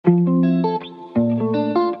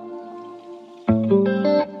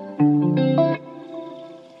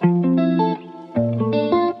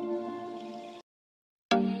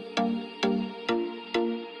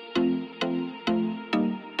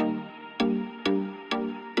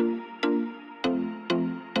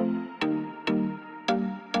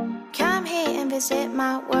visit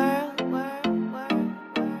my world.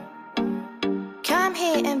 Come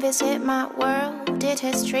here and visit my world. It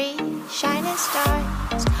has trees, shining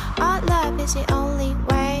stars. Our love is the only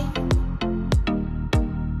way.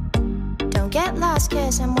 Don't get lost,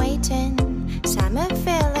 cause I'm waiting. Summer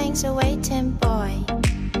feelings are waiting, boy.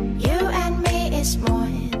 You and me is more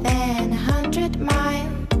than 100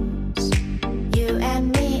 miles. You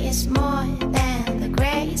and me is more than the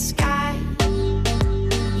gray sky.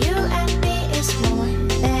 You and me is more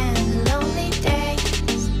than lonely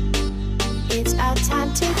days. It's our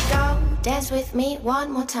time to go. Dance with me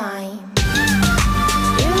one more time.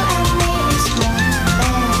 You and me is more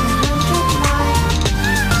than 100 miles.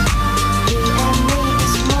 You and me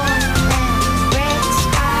is more than the gray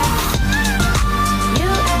sky.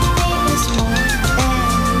 You and me is more than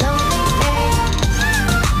lonely days.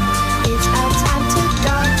 It's our time to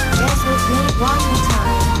go. Dance with me one more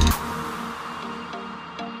time.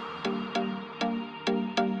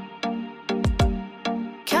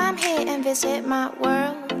 Come here and visit my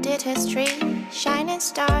world. It has trees, shining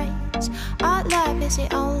stars. Our love is the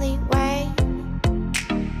only way.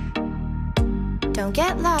 Don't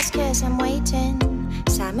get lost, cause I'm waiting.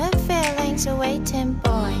 Summer feelings are waiting,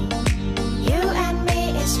 boy. You and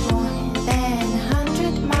me is more than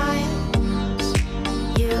 100 miles.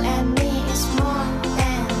 You and me is more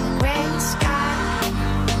than the gray sky.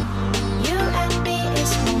 You and me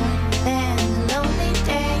is more than lonely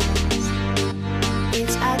days.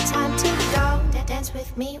 It's our time to go. Dance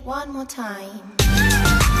with me one more time.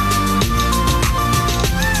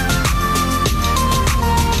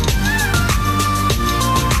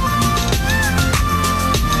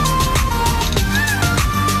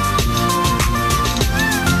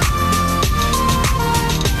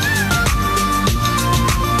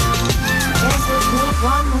 Dance with me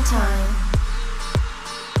one more time.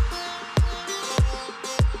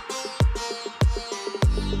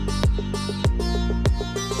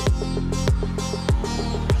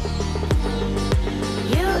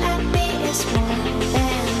 You and me is more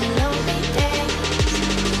than lonely days.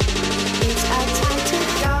 It's our time to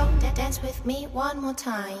go. Dance with me one more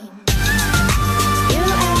time. You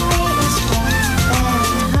and me is more than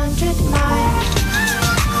 100 miles.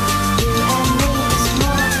 You and me is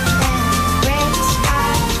more than gray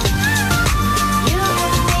sky. You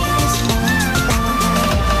and me is more than.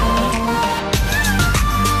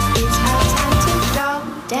 It's our time to go.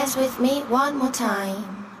 Dance with me one more time.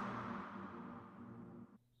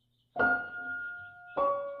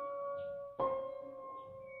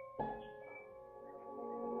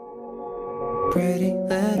 Pretty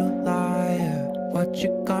little liar, what you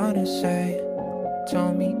gonna say?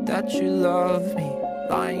 Tell me that you love me,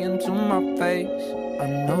 lying to my face. I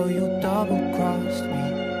know you double-crossed me,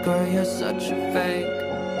 girl, you're such a fake.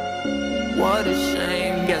 What a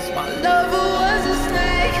shame, guess my lover was a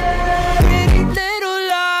snake. Pretty little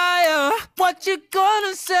liar, what you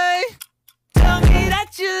gonna say? Tell me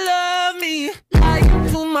that you love me, lying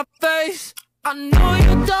to my face. I know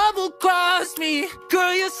you double-crossed me,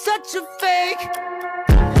 girl, you're such a fake.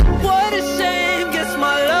 What a shame, guess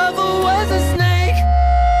my lover was a snake.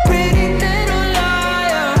 Pretty little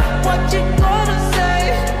liar, what you gonna say?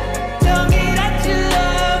 Tell me that you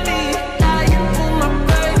love me, lying to my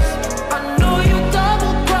face. I know you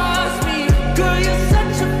double-crossed me, girl, you're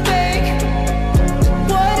such a fake.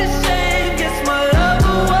 What a shame, guess my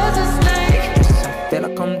lover was a snake. I feel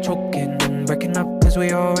like I'm choking, breaking up cause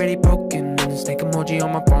we already broken. Snake emoji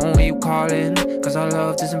on my phone when you calling, cause our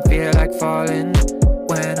love doesn't feel like falling.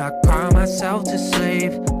 When I cry myself to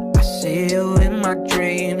sleep, I see you in my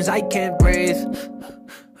dreams. I can't breathe,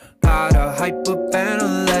 gotta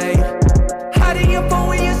hyperventilate. Hiding your phone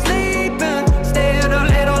when you're sleeping, staying up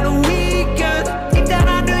late on the weekend. Deep down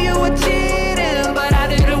I knew you were cheating, but I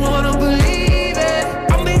didn't wanna believe it.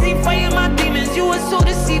 I'm busy fighting my demons, you were so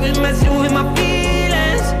deceiving, messing with my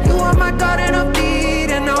feelings. You are my garden of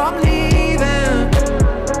Eden, now I'm leaving.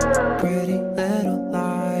 Pretty little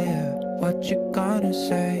liar, what you gonna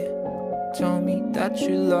say? Tell me that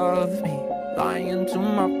you love me, lying to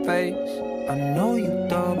my face. I know you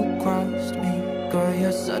double-crossed me, girl,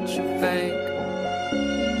 you're such a fake.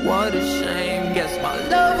 What a shame, guess my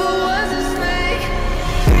lover was a snake.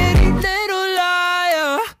 Pretty little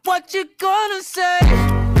liar, what you gonna say?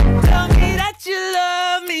 Tell me that you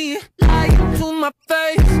love me, lying to my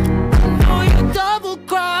face. I know you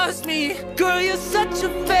double-crossed me, girl, you're such a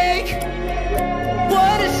fake.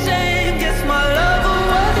 What a shame, guess my lover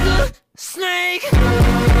was a snake.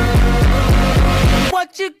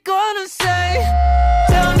 What you gonna say?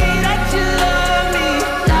 Tell me that you love me,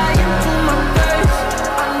 lying to my face.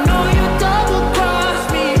 I know you double-crossed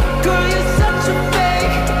me, girl, you're such a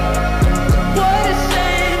fake. What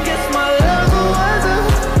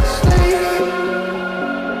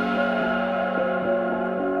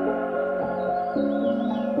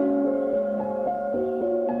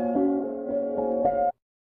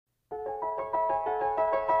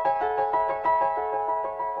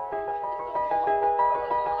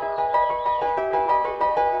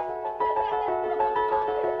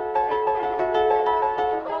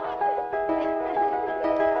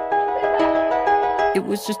It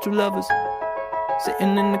was just two lovers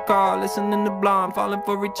sitting in the car, listening to Blonde, falling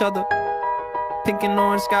for each other. Pink and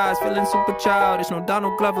orange skies, feeling super childish. No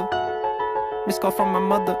Donald Glover. Missed call from my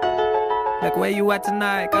mother, like, where you at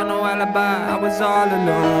tonight? Got no alibi. I was all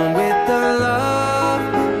alone with the love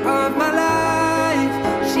of my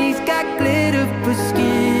life. She's got glitter for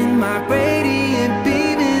skin, my radiant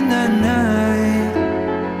beam in the night.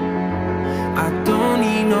 I don't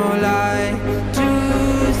need no light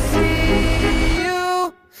to see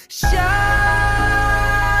you shine.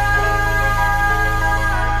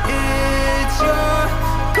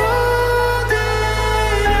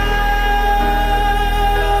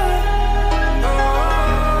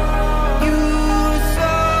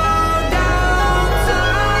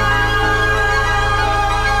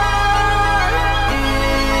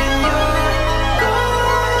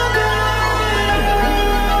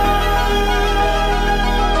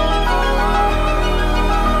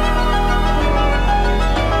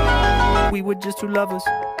 We were just two lovers,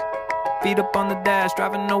 feet up on the dash,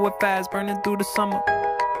 driving nowhere fast, burning through the summer.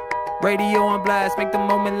 Radio on blast, make the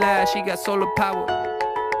moment last. She got solar power,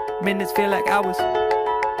 minutes feel like hours.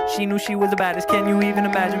 She knew she was the baddest. Can you even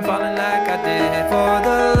imagine falling like I did? For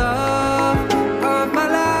the love of my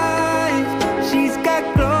life, she's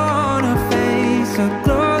got glow on her face, a glow